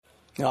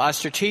Now, I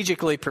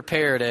strategically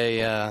prepared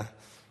a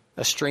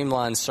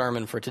streamlined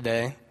sermon for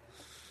today,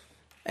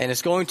 and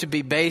it's going to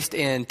be based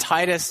in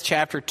Titus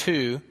chapter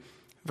 2,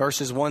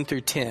 verses 1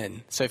 through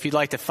 10. So if you'd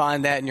like to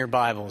find that in your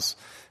Bibles,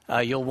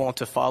 you'll want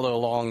to follow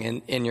along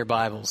in your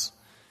Bibles.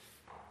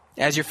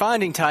 As you're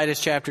finding Titus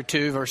chapter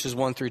 2, verses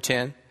 1 through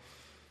 10,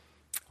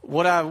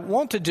 what I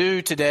want to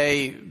do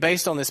today,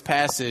 based on this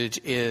passage,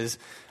 is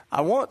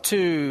I want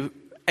to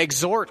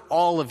exhort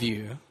all of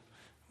you,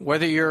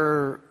 whether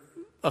you're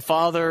a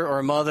father or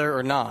a mother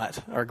or not,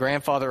 or a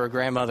grandfather or a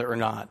grandmother or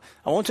not,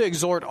 I want to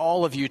exhort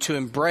all of you to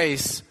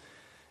embrace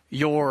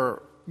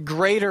your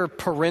greater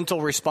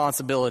parental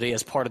responsibility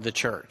as part of the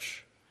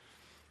church.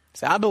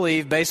 So I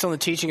believe, based on the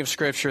teaching of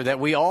Scripture, that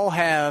we all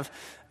have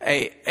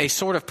a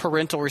sort of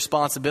parental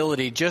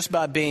responsibility just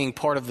by being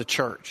part of the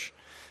church.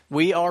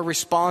 We are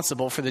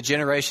responsible for the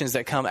generations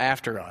that come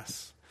after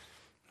us.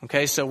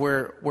 Okay, so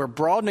we're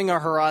broadening our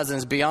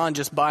horizons beyond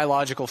just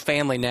biological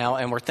family now,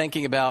 and we're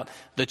thinking about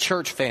the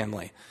church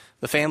family,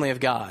 the family of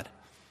God.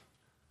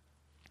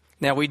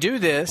 Now, we do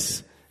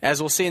this,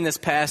 as we'll see in this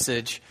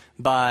passage,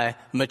 by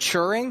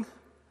maturing,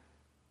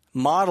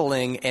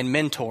 modeling, and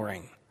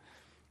mentoring.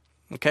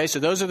 Okay, so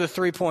those are the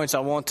 3 points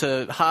I want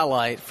to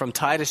highlight from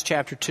Titus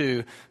chapter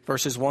 2,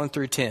 verses 1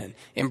 through 10.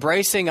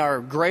 Embracing our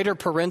greater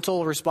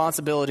parental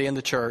responsibility in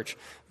the church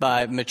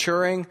by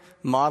maturing,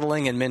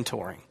 modeling, and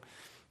mentoring.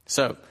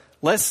 So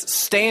let's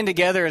stand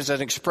together as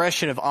an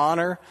expression of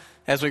honor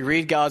as we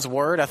read God's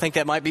Word. I think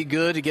that might be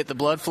good to get the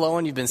blood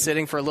flowing. You've been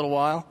sitting for a little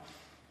while.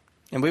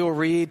 And we will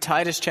read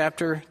Titus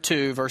chapter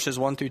 2, verses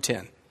 1 through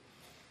 10.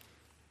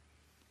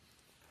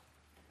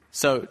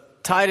 So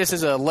Titus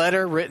is a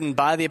letter written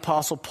by the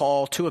Apostle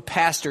Paul to a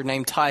pastor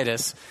named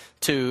Titus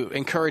to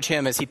encourage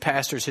him as he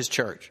pastors his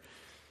church.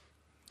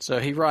 So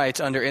he writes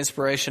under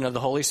inspiration of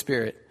the Holy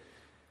Spirit,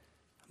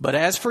 "But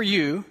as for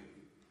you,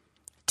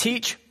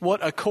 teach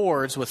what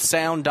accords with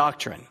sound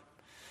doctrine.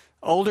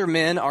 Older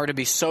men are to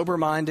be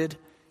sober-minded,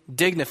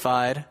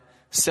 dignified,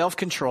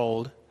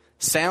 self-controlled,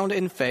 sound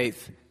in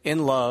faith,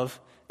 in love,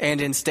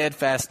 and in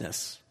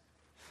steadfastness.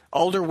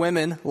 Older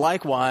women,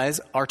 likewise,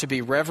 are to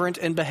be reverent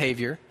in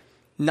behavior,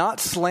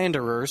 not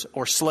slanderers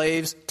or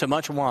slaves to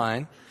much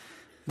wine.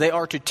 They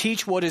are to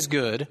teach what is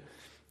good,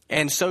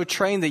 and so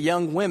train the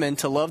young women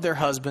to love their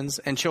husbands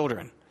and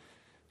children,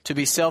 to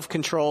be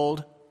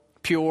self-controlled,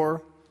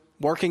 pure,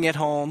 working at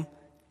home,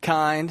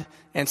 kind,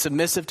 and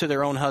submissive to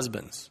their own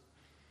husbands,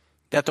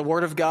 that the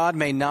word of God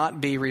may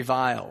not be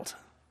reviled.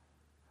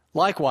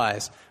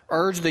 Likewise,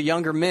 urge the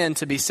younger men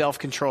to be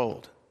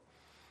self-controlled.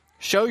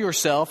 Show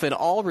yourself in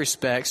all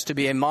respects to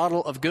be a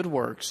model of good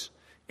works,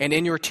 and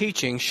in your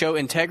teaching show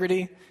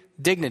integrity,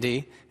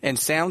 dignity, and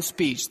sound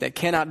speech that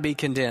cannot be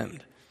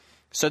condemned,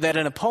 so that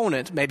an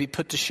opponent may be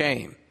put to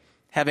shame,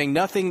 having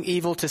nothing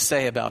evil to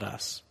say about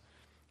us.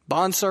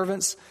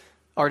 Bondservants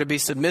are to be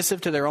submissive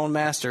to their own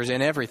masters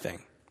in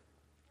everything.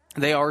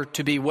 They are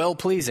to be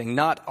well-pleasing,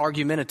 not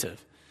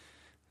argumentative,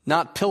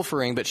 not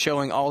pilfering, but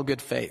showing all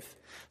good faith,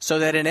 so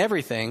that in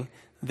everything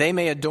they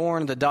may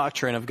adorn the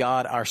doctrine of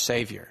God our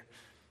Savior."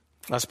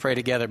 Let's pray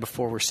together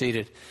before we're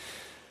seated.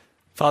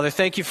 Father,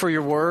 thank you for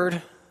your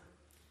word.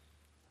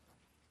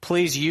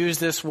 Please use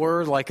this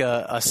word like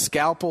a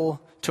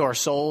scalpel to our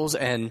souls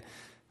and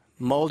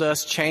mold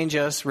us, change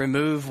us,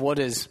 remove what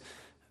is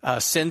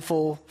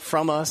sinful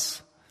from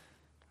us.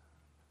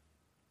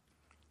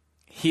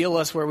 Heal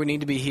us where we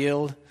need to be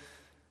healed.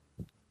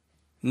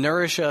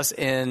 Nourish us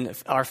in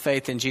our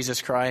faith in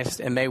Jesus Christ,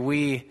 and may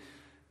we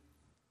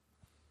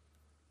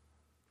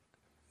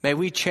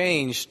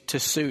change to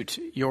suit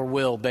your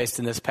will based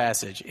in this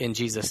passage. In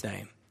Jesus'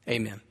 name,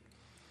 amen.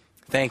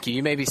 Thank you.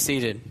 You may be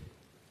seated.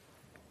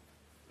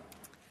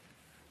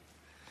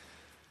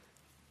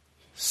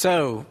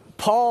 So,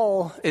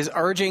 Paul is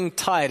urging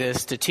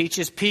Titus to teach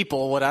his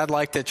people what I'd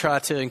like to try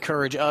to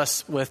encourage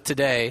us with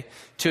today,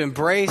 to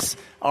embrace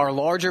our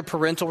larger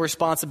parental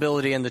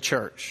responsibility in the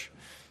church.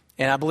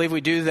 And I believe we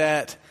do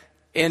that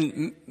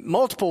in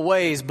multiple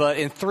ways, but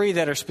in 3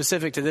 that are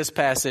specific to this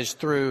passage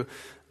through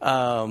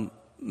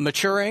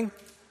maturing,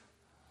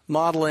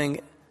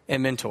 modeling,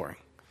 and mentoring.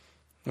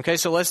 Okay,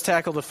 so let's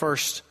tackle the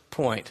first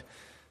point.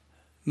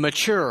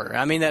 Mature.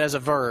 I mean that as a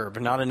verb,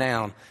 not a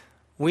noun.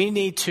 We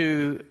need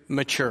to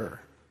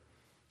mature.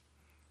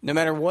 No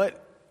matter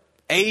what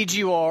age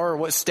you are or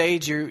what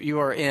stage you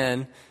are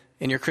in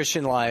your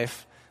Christian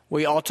life,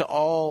 we ought to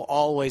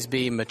always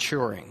be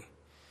maturing.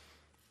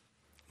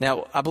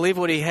 Now, I believe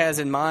what he has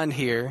in mind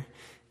here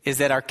is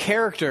that our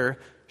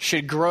character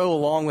should grow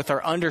along with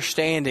our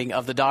understanding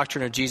of the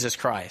doctrine of Jesus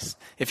Christ.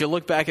 If you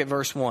look back at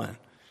verse 1.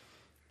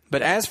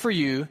 "But as for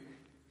you,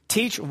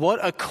 teach what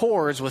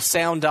accords with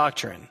sound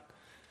doctrine."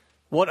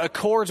 What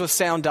accords with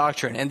sound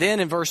doctrine. And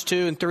then in verse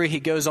 2 and 3, he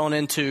goes on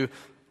into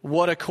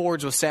what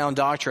accords with sound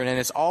doctrine. And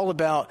it's all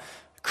about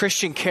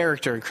Christian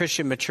character and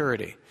Christian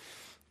maturity.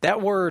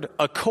 That word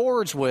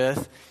accords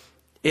with,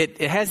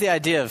 it has the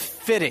idea of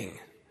fitting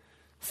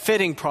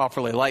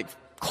properly, like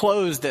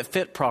clothes that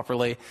fit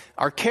properly.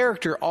 Our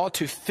character ought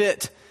to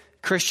fit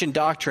Christian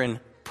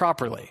doctrine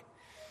properly.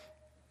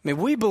 I mean,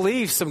 we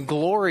believe some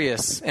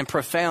glorious and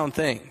profound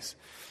things.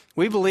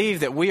 We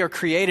believe that we are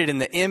created in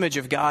the image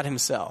of God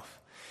himself.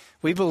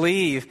 We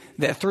believe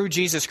that through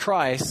Jesus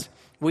Christ,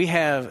 we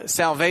have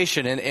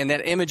salvation and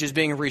that image is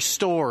being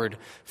restored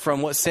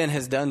from what sin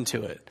has done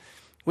to it.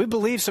 We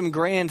believe some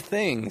grand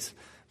things,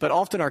 but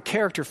often our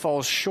character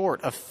falls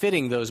short of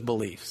fitting those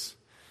beliefs.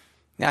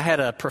 Now, I had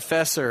a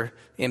professor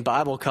in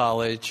Bible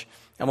college,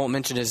 I won't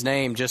mention his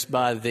name just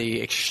by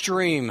the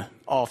extreme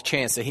off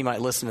chance that he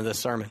might listen to this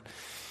sermon.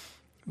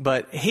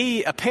 But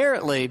he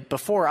apparently,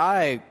 before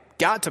I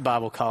got to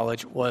Bible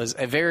college, was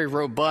a very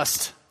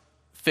robust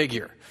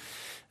figure.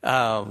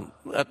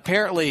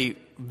 Apparently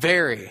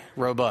very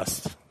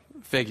robust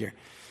figure.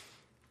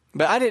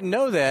 But I didn't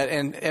know that,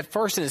 and at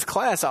first in his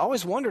class, I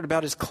always wondered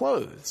about his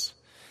clothes.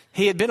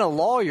 He had been a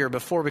lawyer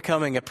before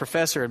becoming a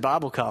professor at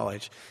Bible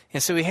college,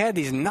 and so he had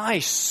these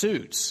nice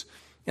suits,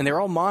 and they were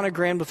all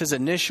monogrammed with his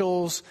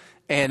initials,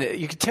 and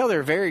you could tell they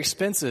were very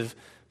expensive,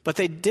 but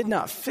they did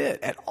not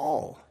fit at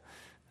all.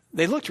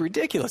 They looked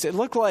ridiculous. It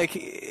looked like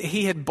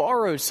he had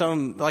borrowed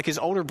some, like his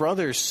older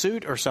brother's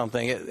suit or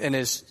something, and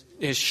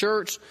his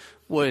shirts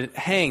would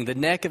hang, the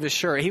neck of his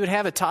shirt. He would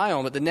have a tie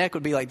on, but the neck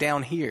would be like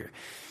down here.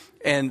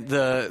 And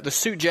the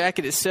suit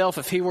jacket itself,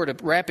 if he were to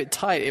wrap it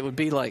tight, it would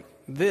be like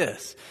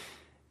this.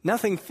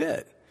 Nothing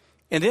fit.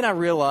 And then I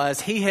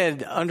realized he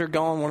had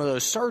undergone one of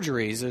those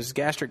surgeries, those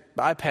gastric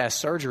bypass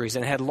surgeries,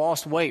 and had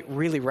lost weight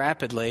really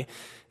rapidly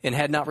and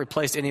had not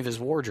replaced any of his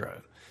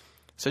wardrobe.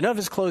 So none of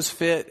his clothes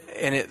fit,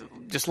 and it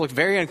just looked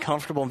very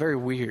uncomfortable and very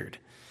weird.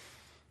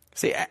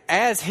 See,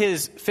 as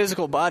his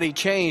physical body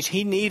changed,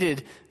 he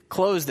needed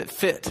clothes that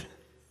fit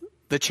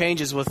the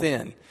changes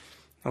within.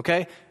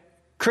 Okay?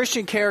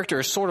 Christian character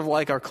is sort of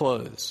like our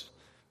clothes.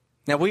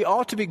 Now, we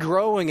ought to be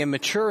growing and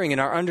maturing in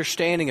our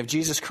understanding of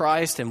Jesus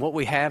Christ and what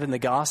we have in the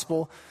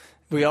gospel.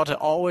 We ought to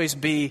always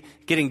be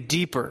getting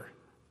deeper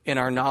in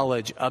our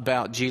knowledge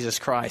about Jesus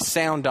Christ,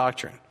 sound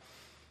doctrine.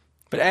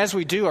 But as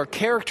we do, our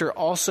character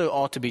also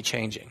ought to be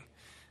changing,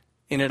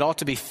 and it ought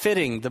to be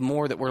fitting the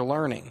more that we're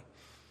learning.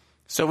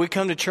 So we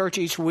come to church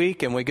each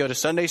week, and we go to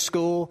Sunday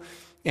school,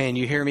 and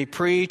you hear me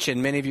preach,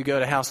 and many of you go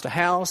to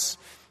house,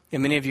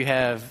 and many of you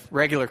have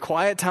regular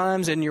quiet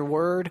times in your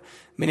word.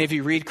 Many of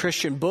you read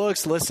Christian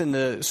books, listen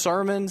to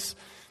sermons.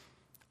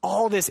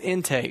 All this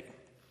intake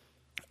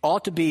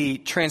ought to be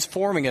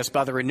transforming us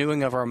by the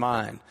renewing of our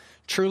mind,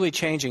 truly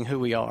changing who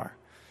we are.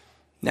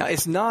 Now,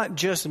 it's not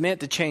just meant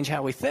to change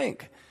how we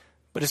think,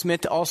 but it's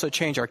meant to also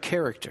change our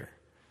character.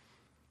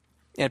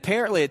 And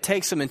apparently it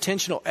takes some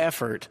intentional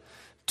effort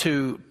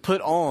to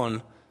put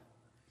on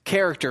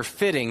character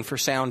fitting for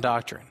sound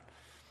doctrine.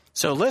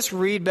 So let's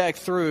read back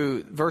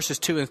through verses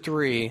 2 and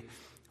 3,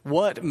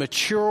 what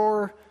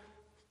mature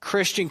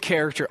Christian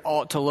character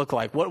ought to look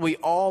like, what we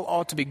all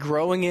ought to be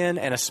growing in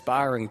and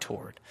aspiring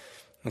toward.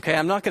 Okay,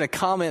 I'm not going to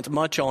comment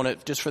much on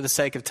it just for the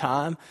sake of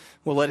time.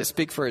 We'll let it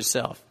speak for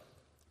itself.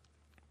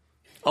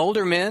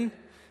 Older men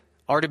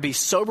are to be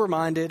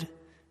sober-minded,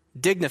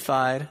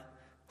 dignified,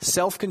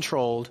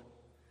 self-controlled,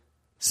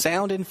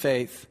 sound in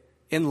faith,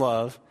 in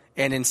love,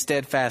 and in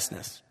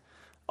steadfastness.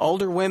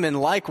 Older women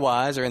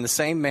likewise are in the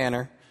same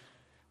manner,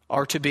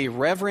 are to be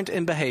reverent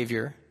in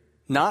behavior,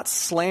 not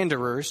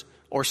slanderers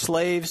or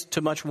slaves to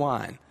much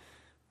wine.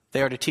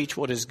 They are to teach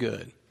what is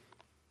good.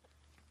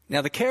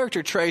 Now, the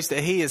character traits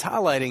that he is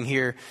highlighting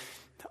here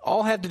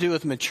all have to do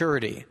with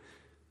maturity.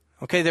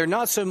 Okay, they're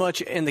not so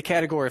much in the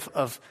category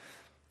of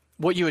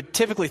what you would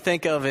typically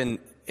think of in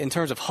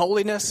terms of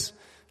holiness,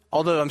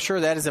 although I'm sure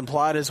that is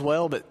implied as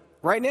well. But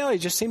right now, he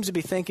just seems to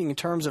be thinking in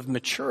terms of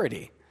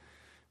maturity.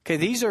 Okay,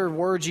 these are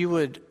words you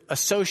would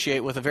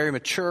associate with a very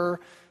mature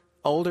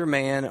older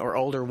man or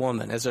older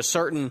woman. There's a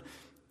certain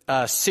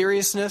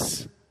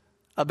seriousness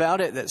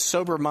about it, that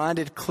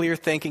sober-minded,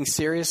 clear-thinking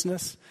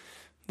seriousness.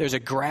 There's a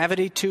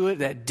gravity to it,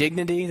 that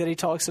dignity that he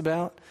talks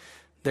about.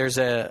 There's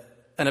an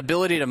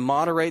ability to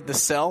moderate the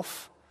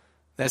self,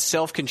 that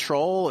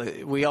self-control.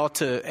 We ought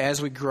to,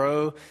 as we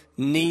grow,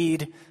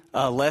 need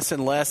less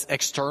and less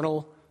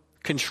external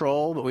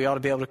control, but we ought to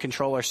be able to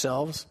control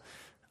ourselves.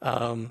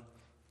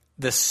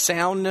 The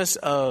soundness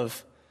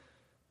of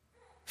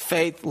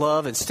faith,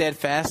 love, and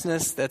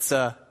steadfastness, that's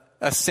a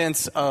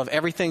sense of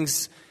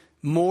everything's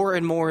more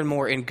and more and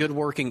more in good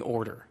working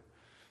order.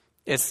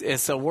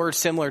 It's a word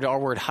similar to our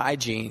word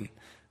hygiene,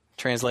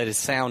 translated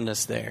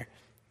soundness there.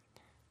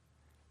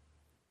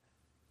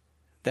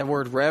 That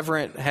word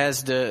reverent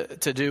has to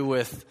do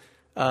with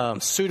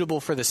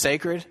suitable for the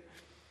sacred.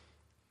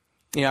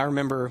 You know, I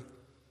remember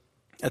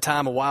a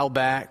time a while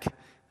back,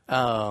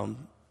 there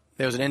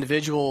was an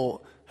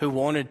individual who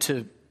wanted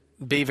to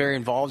be very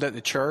involved at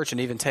the church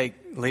and even take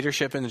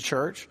leadership in the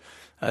church.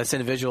 This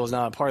individual is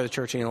not a part of the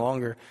church any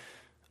longer.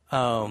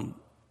 And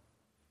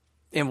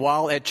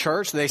while at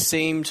church, they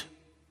seemed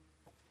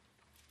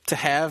to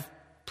have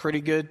pretty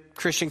good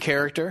Christian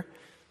character.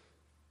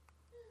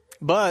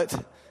 But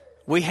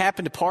we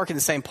happened to park in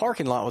the same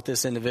parking lot with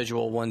this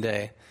individual one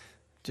day,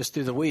 just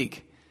through the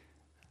week.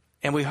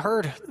 And we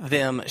heard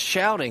them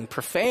shouting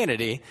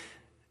profanity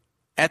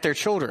at their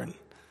children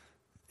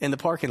in the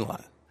parking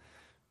lot.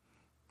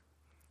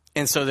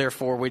 And so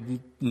therefore we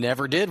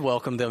never did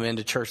welcome them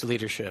into church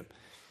leadership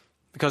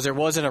because there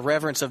wasn't a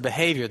reverence of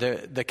behavior.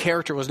 The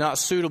character was not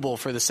suitable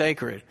for the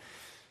sacred.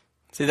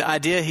 See, the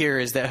idea here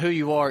is that who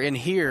you are in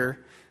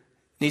here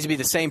needs to be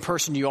the same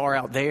person you are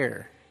out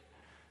there.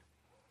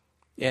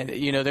 And,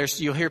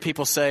 you'll hear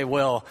people say,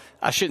 well,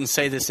 I shouldn't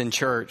say this in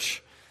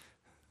church,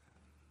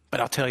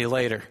 but I'll tell you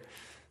later.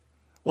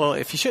 Well,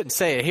 if you shouldn't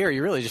say it here,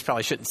 you really just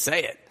probably shouldn't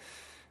say it.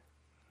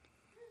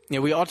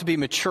 We ought to be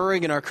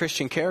maturing in our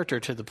Christian character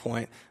to the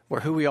point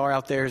where who we are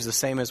out there is the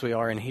same as we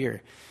are in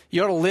here.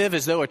 You ought to live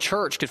as though a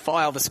church could fall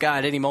out of the sky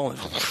at any moment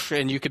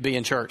and you could be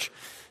in church.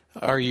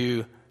 Are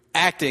you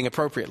acting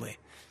appropriately?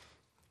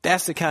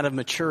 That's the kind of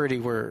maturity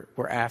we're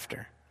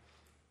after.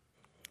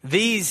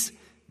 These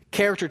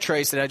character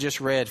traits that I just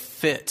read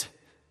fit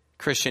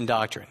Christian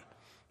doctrine.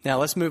 Now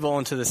let's move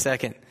on to the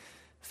second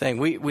thing.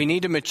 We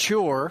need to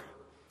mature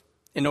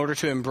in order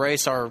to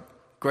embrace our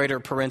greater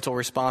parental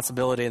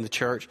responsibility in the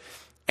church.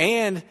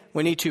 And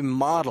we need to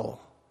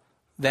model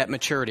that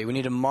maturity. We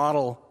need to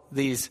model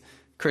these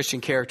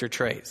Christian character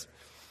traits.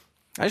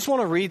 I just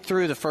want to read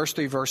through the first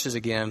 3 verses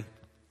again.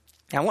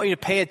 And I want you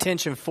to pay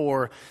attention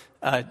for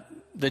the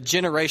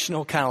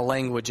generational kind of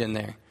language in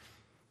there.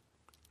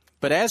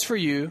 But as for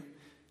you,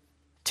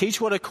 teach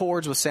what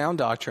accords with sound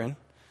doctrine.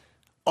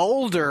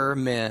 Older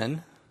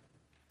men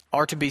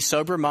are to be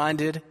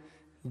sober-minded,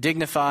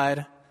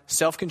 dignified,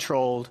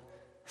 self-controlled,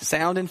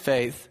 sound in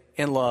faith,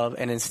 in love,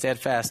 and in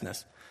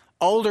steadfastness.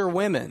 Older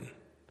women,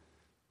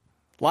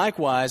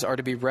 likewise, are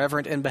to be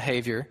reverent in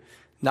behavior,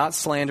 not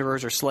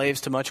slanderers or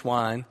slaves to much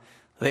wine.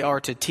 They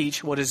are to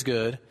teach what is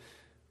good.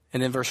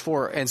 And then verse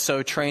 4, and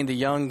so train the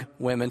young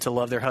women to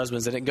love their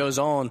husbands. And it goes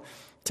on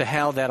to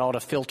how that ought to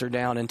filter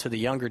down into the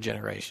younger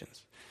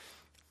generations.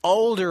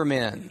 Older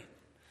men,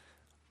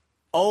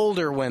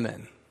 older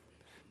women.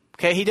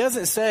 Okay, he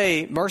doesn't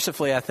say,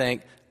 mercifully, I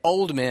think,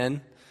 old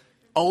men,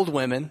 old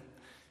women,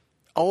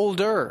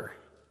 older.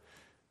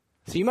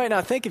 So you might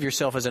not think of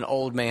yourself as an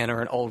old man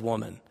or an old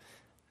woman.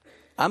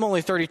 I'm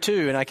only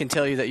 32 and I can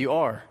tell you that you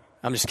are.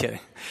 I'm just kidding.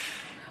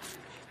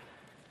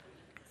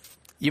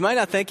 You might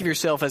not think of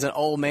yourself as an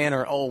old man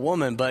or old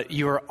woman, but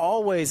you are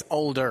always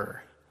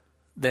older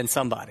than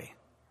somebody.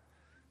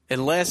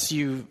 Unless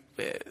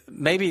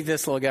maybe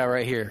this little guy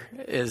right here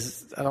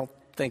I don't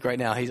think right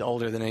now he's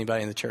older than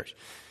anybody in the church.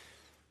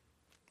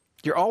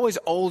 You're always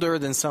older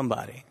than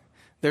somebody.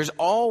 There's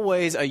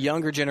always a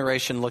younger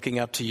generation looking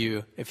up to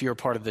you if you're a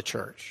part of the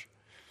church.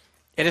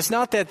 And it's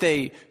not that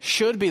they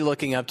should be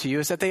looking up to you,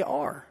 it's that they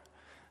are.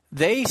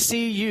 They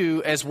see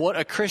you as what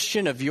a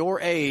Christian of your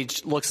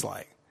age looks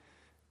like.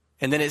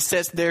 And then it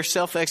sets their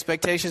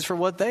self-expectations for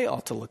what they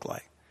ought to look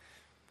like.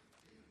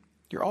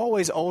 You're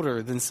always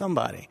older than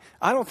somebody.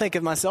 I don't think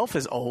of myself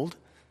as old,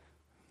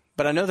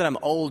 but I know that I'm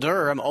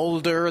older. I'm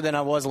older than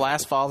I was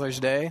last Father's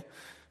Day.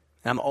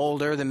 I'm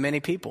older than many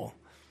people.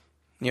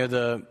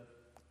 The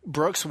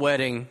Brooks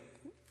wedding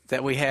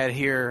that we had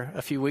here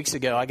a few weeks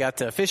ago, I got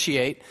to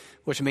officiate,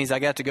 which means I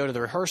got to go to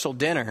the rehearsal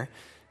dinner.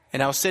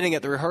 And I was sitting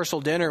at the rehearsal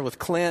dinner with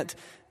Clint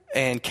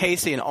and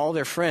Casey and all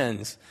their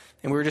friends.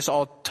 And we were just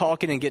all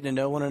talking and getting to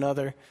know one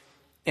another.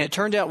 And it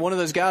turned out one of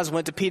those guys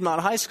went to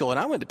Piedmont High School, and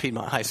I went to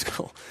Piedmont High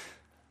School.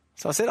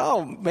 So I said,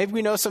 maybe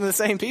we know some of the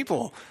same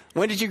people.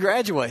 When did you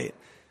graduate?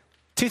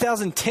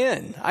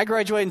 2010. I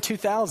graduated in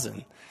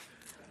 2000.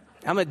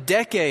 I'm a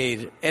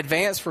decade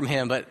advanced from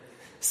him, but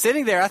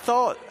sitting there, I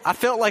felt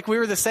like we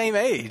were the same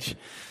age,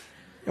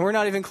 and we're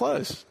not even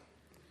close.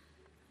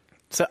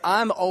 So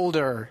I'm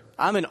older.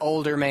 I'm an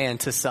older man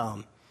to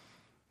some.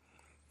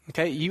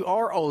 Okay, you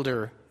are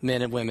older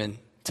men and women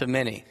to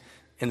many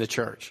in the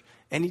church,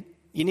 and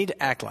you need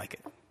to act like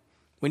it.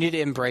 We need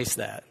to embrace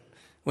that.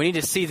 We need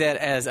to see that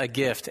as a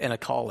gift and a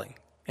calling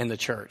in the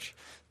church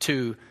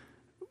to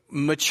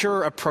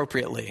mature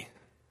appropriately.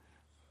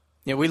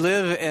 We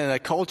live in a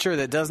culture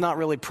that does not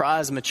really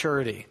prize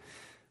maturity.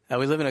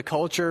 We live in a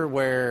culture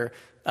where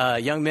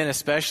young men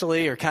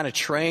especially are kind of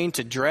trained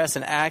to dress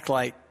and act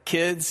like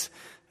kids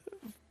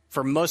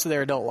for most of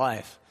their adult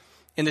life.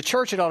 In the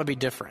church, it ought to be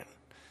different.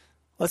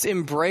 Let's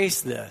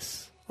embrace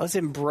this. Let's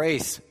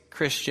embrace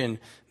Christian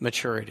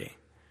maturity.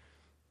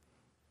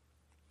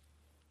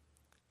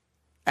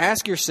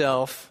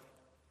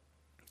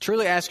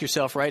 Truly ask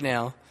yourself right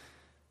now,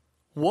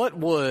 what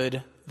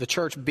would the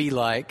church be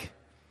like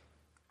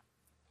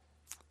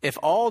if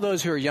all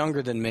those who are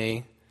younger than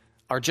me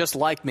are just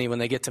like me when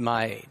they get to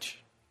my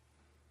age?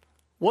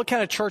 What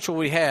kind of church will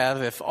we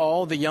have if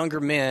all the younger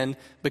men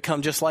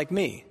become just like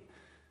me?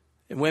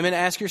 And women,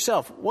 ask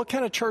yourself, what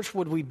kind of church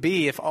would we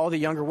be if all the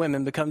younger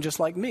women become just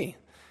like me?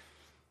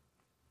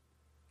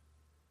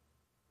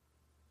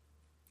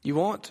 You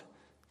want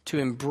to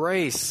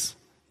embrace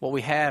what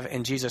we have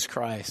in Jesus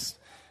Christ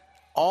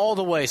all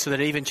the way so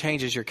that it even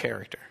changes your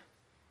character.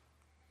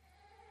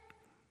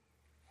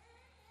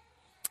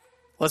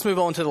 Let's move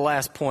on to the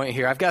last point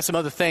here. I've got some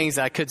other things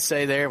I could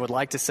say there, would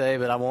like to say,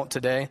 but I won't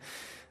today.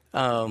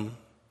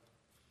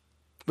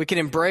 We can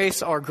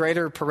embrace our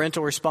greater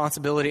parental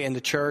responsibility in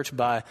the church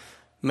by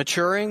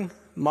maturing,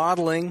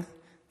 modeling,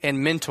 and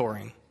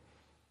mentoring.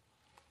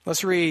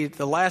 Let's read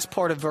the last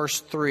part of verse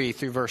 3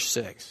 through verse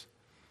 6.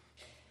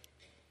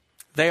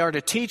 They are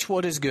to teach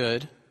what is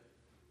good,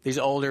 these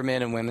older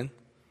men and women,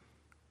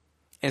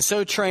 and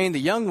so train the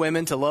young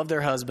women to love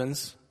their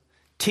husbands.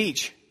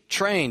 Teach,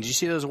 train. Do you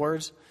see those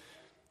words?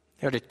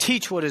 They are to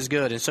teach what is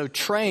good, and so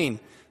train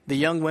the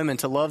young women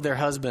to love their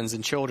husbands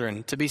and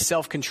children, to be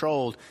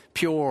self-controlled,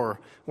 pure,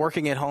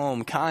 working at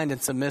home, kind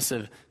and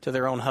submissive to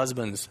their own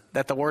husbands,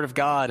 that the word of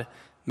God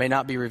may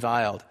not be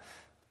reviled.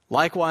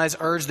 Likewise,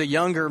 urge the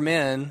younger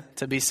men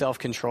to be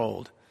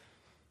self-controlled.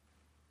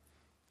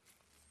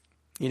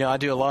 You know,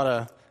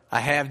 I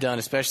have done,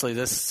 especially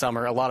this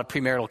summer, a lot of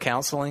premarital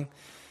counseling.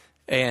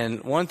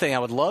 And one thing I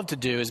would love to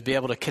do is be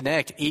able to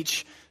connect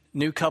each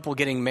new couple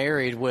getting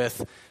married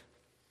with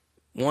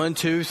 1,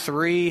 2,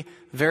 3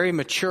 very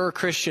mature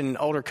Christian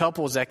older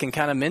couples that can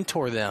kind of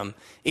mentor them.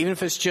 Even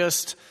if it's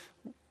just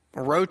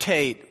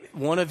rotate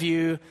one of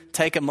you,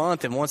 take a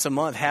month, and once a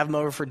month have them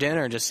over for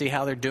dinner and just see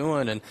how they're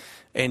doing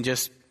and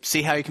just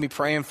see how you can be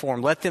praying for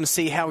them. Let them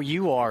see how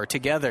you are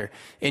together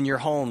in your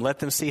home. Let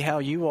them see how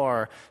you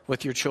are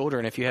with your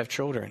children if you have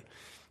children.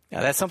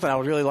 Now, that's something I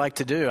would really like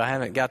to do. I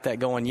haven't got that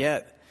going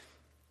yet.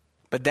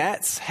 But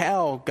that's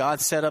how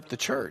God set up the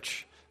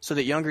church, so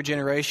that younger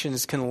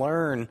generations can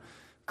learn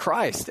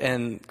Christ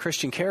and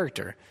Christian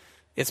character.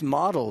 It's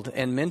modeled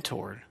and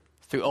mentored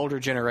through older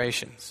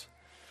generations.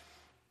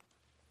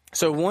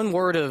 So one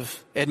word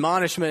of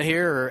admonishment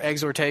here or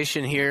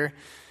exhortation here: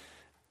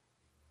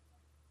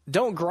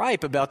 don't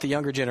gripe about the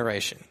younger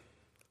generation.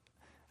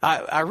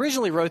 I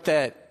originally wrote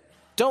that,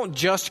 don't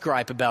just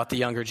gripe about the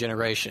younger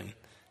generation.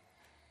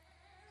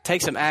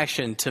 Take some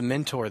action to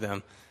mentor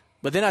them.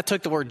 But then I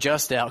took the word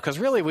just out, because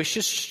really we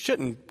just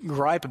shouldn't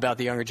gripe about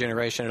the younger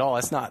generation at all.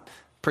 It's not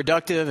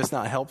productive. It's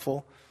not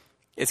helpful.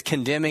 It's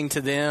condemning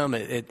to them.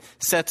 It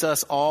sets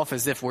us off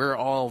as if we're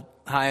all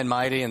high and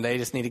mighty and they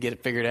just need to get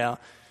it figured out.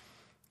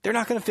 They're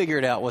not going to figure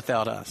it out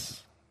without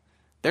us.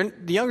 The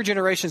younger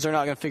generations are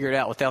not going to figure it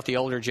out without the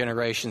older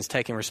generations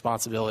taking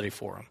responsibility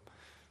for them.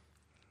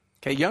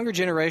 Okay, younger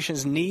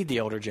generations need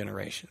the older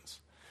generations.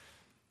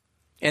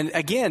 And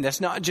again, that's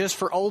not just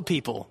for old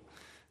people.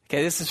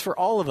 Okay, this is for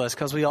all of us,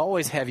 because we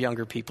always have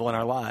younger people in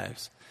our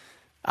lives.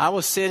 I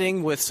was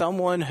sitting with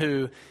someone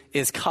who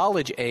is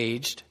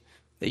college-aged,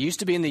 that used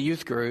to be in the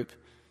youth group,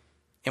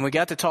 and we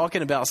got to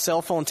talking about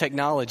cell phone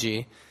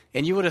technology,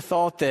 and you would have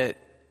thought that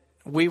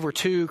we were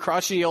two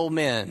crotchety old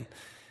men.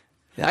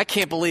 I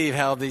can't believe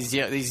how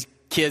these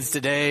kids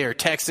today are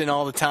texting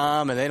all the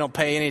time, and they don't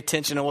pay any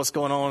attention to what's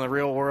going on in the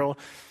real world.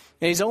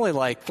 And he's only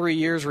like 3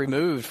 years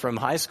removed from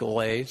high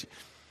school age.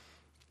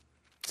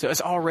 So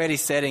it's already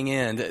setting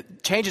in. The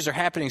changes are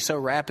happening so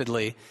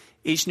rapidly,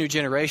 each new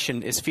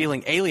generation is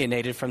feeling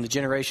alienated from the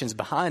generations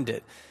behind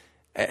it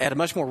at a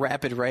much more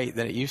rapid rate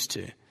than it used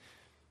to.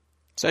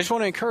 So I just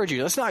want to encourage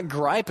you, let's not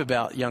gripe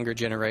about younger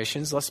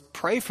generations. Let's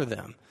pray for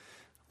them.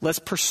 Let's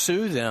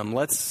pursue them.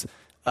 Let's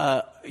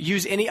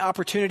use any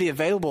opportunity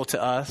available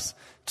to us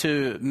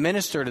to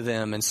minister to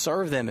them and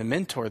serve them and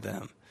mentor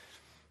them.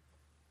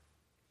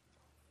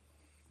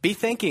 Be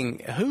thinking,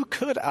 who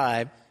could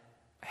I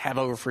have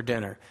over for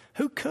dinner?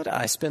 Who could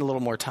I spend a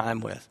little more time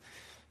with?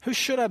 Who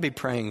should I be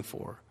praying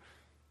for?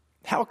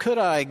 How could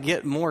I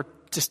get more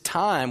just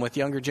time with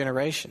younger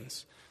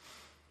generations?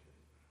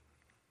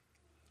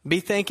 Be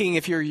thinking,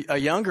 if you're a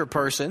younger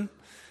person,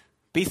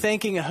 be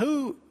thinking,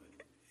 who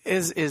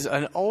is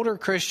an older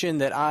Christian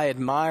that I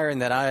admire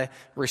and that I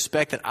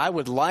respect, that I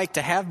would like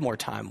to have more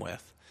time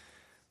with,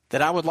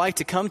 that I would like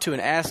to come to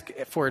and ask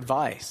for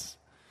advice.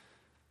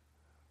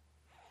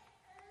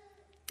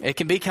 It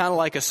can be kind of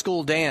like a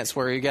school dance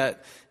where you got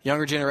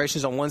younger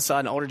generations on one side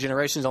and older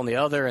generations on the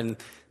other, and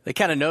they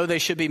kind of know they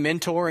should be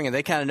mentoring and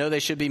they kind of know they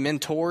should be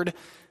mentored,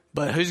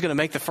 but who's going to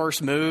make the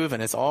first move?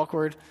 And it's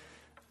awkward.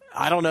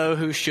 I don't know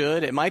who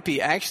should. It might be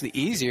actually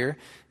easier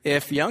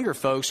if younger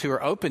folks who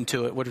are open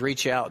to it would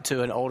reach out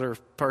to an older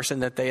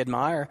person that they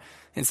admire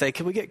and say,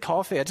 can we get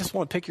coffee? I just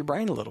want to pick your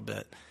brain a little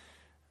bit.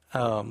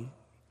 I'm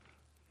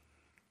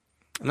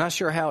not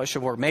sure how it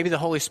should work. Maybe the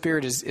Holy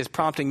Spirit is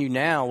prompting you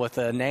now with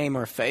a name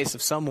or a face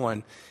of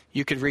someone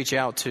you could reach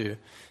out to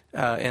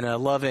in a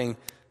loving,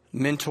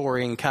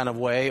 mentoring kind of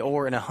way,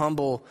 or in a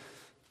humble,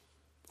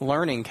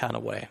 learning kind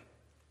of way.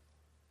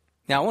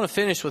 Now, I want to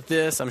finish with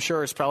this. I'm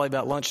sure it's probably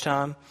about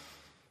lunchtime.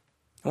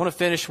 I want to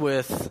finish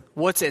with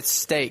what's at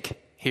stake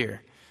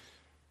here.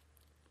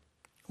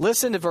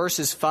 Listen to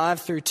verses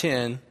 5 through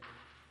 10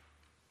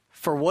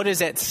 for what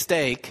is at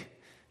stake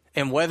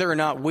and whether or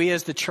not we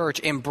as the church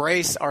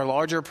embrace our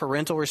larger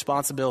parental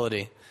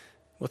responsibility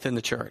within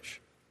the church.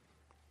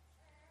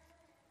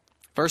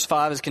 Verse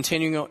 5 is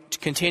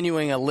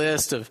continuing a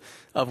list of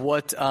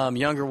what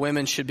younger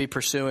women should be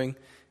pursuing.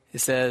 It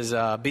says,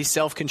 be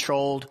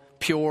self-controlled,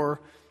 pure,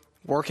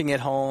 working at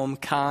home,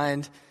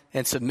 kind,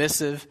 and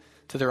submissive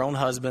to their own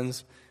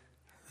husbands,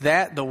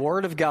 that the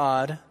word of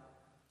God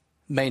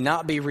may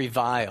not be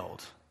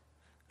reviled.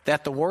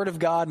 That the word of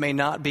God may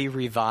not be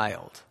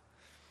reviled.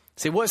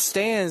 See, what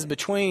stands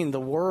between the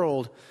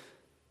world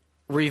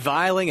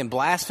reviling and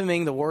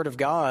blaspheming the word of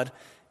God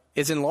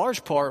is in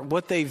large part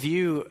what they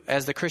view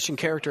as the Christian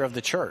character of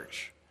the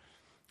church.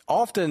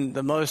 Often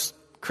the most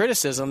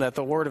criticism that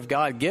the Word of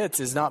God gets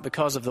is not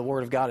because of the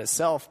Word of God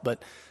itself,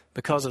 but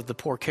because of the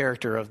poor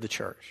character of the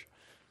church.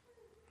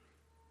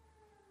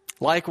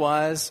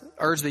 Likewise,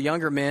 urge the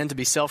younger men to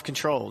be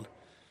self-controlled.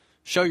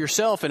 Show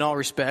yourself in all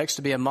respects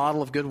to be a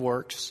model of good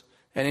works,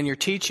 and in your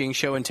teaching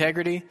show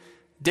integrity,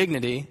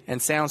 dignity,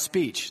 and sound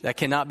speech that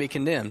cannot be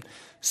condemned,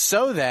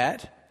 so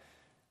that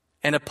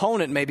an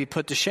opponent may be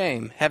put to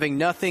shame, having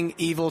nothing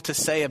evil to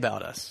say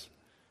about us.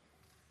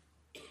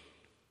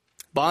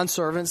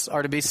 Bondservants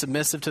are to be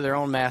submissive to their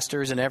own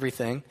masters in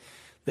everything.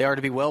 They are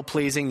to be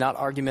well-pleasing, not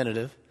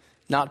argumentative,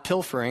 not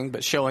pilfering,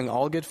 but showing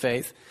all good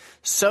faith,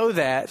 so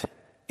that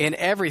in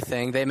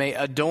everything they may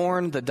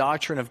adorn the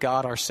doctrine of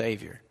God our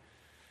Savior.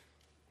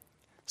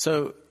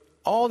 So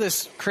all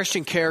this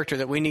Christian character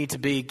that we need to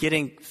be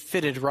getting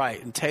fitted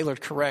right and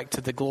tailored correct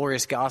to the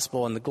glorious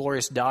gospel and the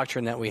glorious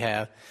doctrine that we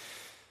have,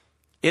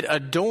 it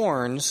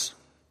adorns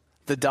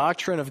the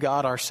doctrine of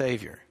God our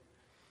Savior.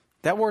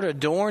 That word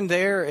adorn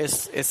there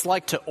it's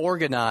like to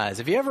organize.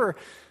 Have you ever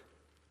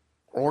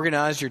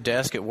organized your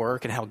desk at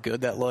work and how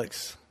good that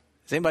looks?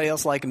 Is anybody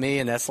else like me,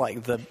 and that's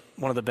like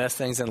one of the best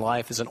things in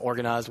life is an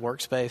organized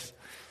workspace?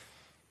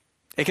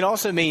 It can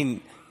also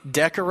mean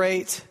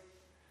decorate.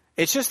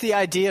 It's just the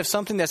idea of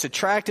something that's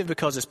attractive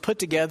because it's put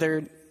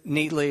together,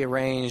 neatly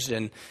arranged,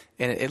 and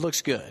it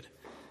looks good.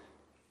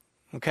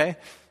 Okay?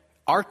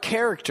 Our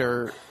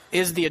character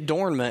is the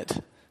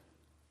adornment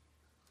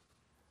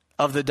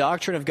of the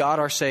doctrine of God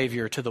our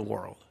Savior to the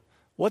world.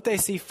 What they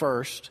see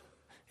first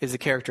is the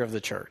character of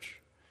the church.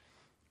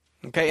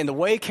 Okay, and the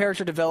way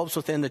character develops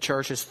within the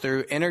church is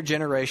through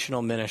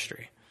intergenerational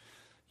ministry.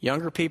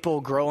 Younger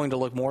people growing to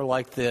look more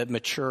like the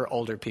mature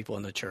older people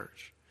in the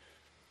church.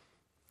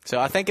 So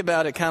I think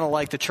about it kind of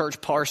like the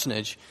church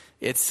parsonage.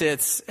 It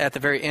sits at the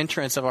very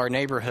entrance of our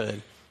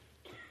neighborhood.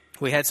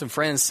 We had some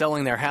friends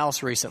selling their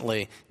house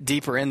recently,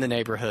 deeper in the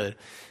neighborhood.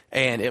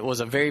 And it was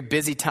a very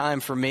busy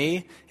time for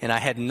me, and I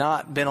had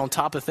not been on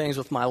top of things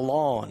with my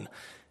lawn.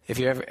 If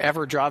you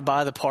ever drive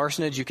by the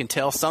parsonage, you can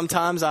tell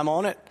sometimes I'm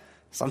on it,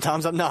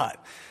 sometimes I'm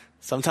not.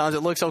 Sometimes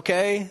it looks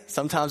okay.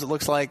 Sometimes it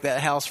looks like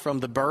that house from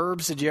The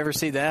Burbs. Did you ever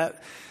see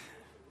that?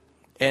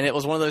 And it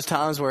was one of those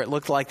times where it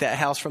looked like that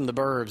house from The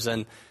Burbs.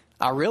 And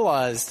I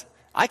realized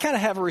I kind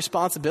of have a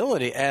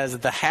responsibility as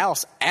the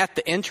house at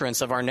the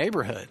entrance of our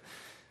neighborhood.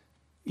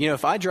 You know,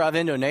 if I drive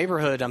into a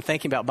neighborhood, I'm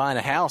thinking about buying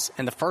a house,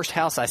 and the first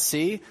house I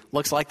see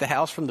looks like the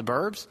house from The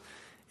Burbs,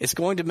 it's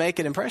going to make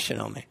an impression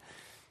on me.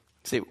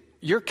 See,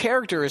 your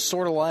character is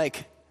sort of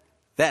like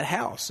that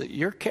house.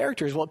 Your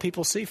character is what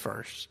people see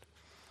first.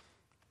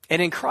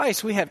 And in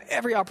Christ, we have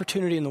every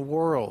opportunity in the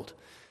world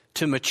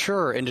to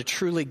mature into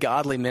truly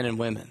godly men and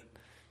women.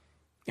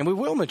 And we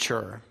will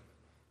mature.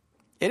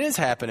 It is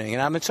happening,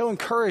 and I'm so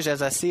encouraged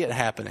as I see it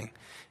happening.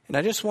 And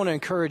I just want to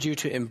encourage you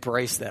to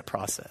embrace that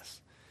process.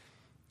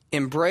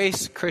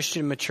 Embrace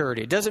Christian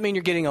maturity. It doesn't mean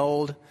you're getting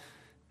old.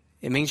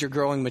 It means you're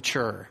growing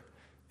mature,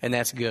 and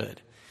that's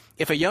good.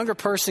 If a younger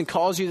person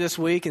calls you this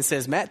week and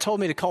says, Matt told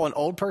me to call an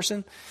old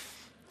person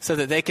so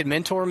that they could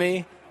mentor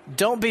me,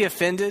 don't be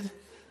offended.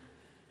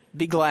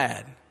 Be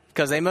glad,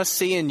 because they must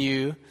see in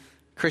you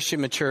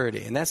Christian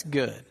maturity, and that's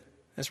good.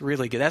 That's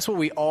really good. That's what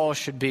we all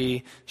should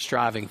be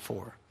striving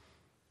for.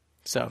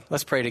 So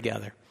let's pray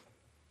together.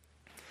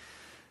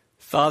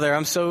 Father,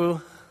 I'm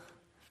so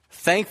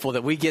thankful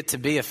that we get to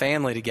be a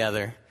family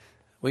together.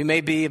 We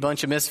may be a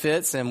bunch of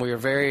misfits, and we are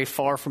very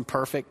far from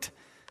perfect.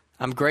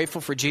 I'm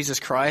grateful for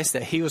Jesus Christ,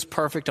 that he was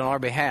perfect on our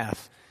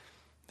behalf,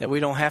 that we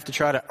don't have to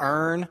try to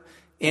earn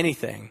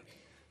anything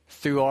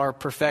through our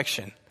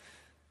perfection,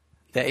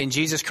 that in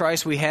Jesus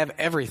Christ we have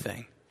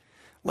everything.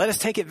 Let us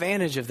take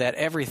advantage of that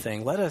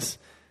everything. Let us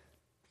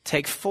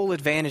take full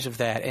advantage of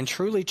that and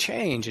truly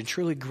change and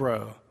truly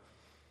grow.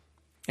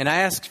 And I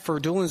ask for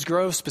Doolin's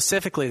Grove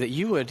specifically that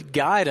you would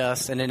guide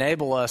us and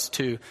enable us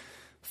to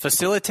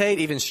facilitate,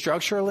 even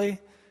structurally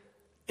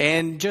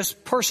and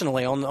just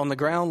personally on the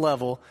ground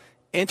level,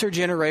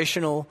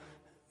 intergenerational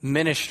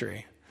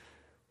ministry.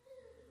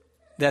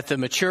 That the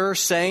mature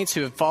saints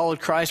who have followed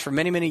Christ for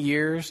many, many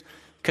years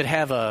could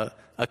have a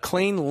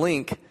clean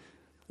link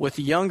with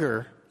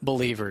younger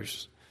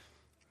believers.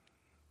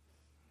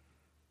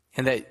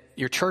 And that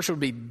your church would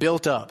be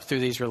built up through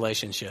these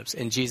relationships.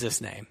 In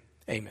Jesus' name,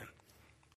 amen.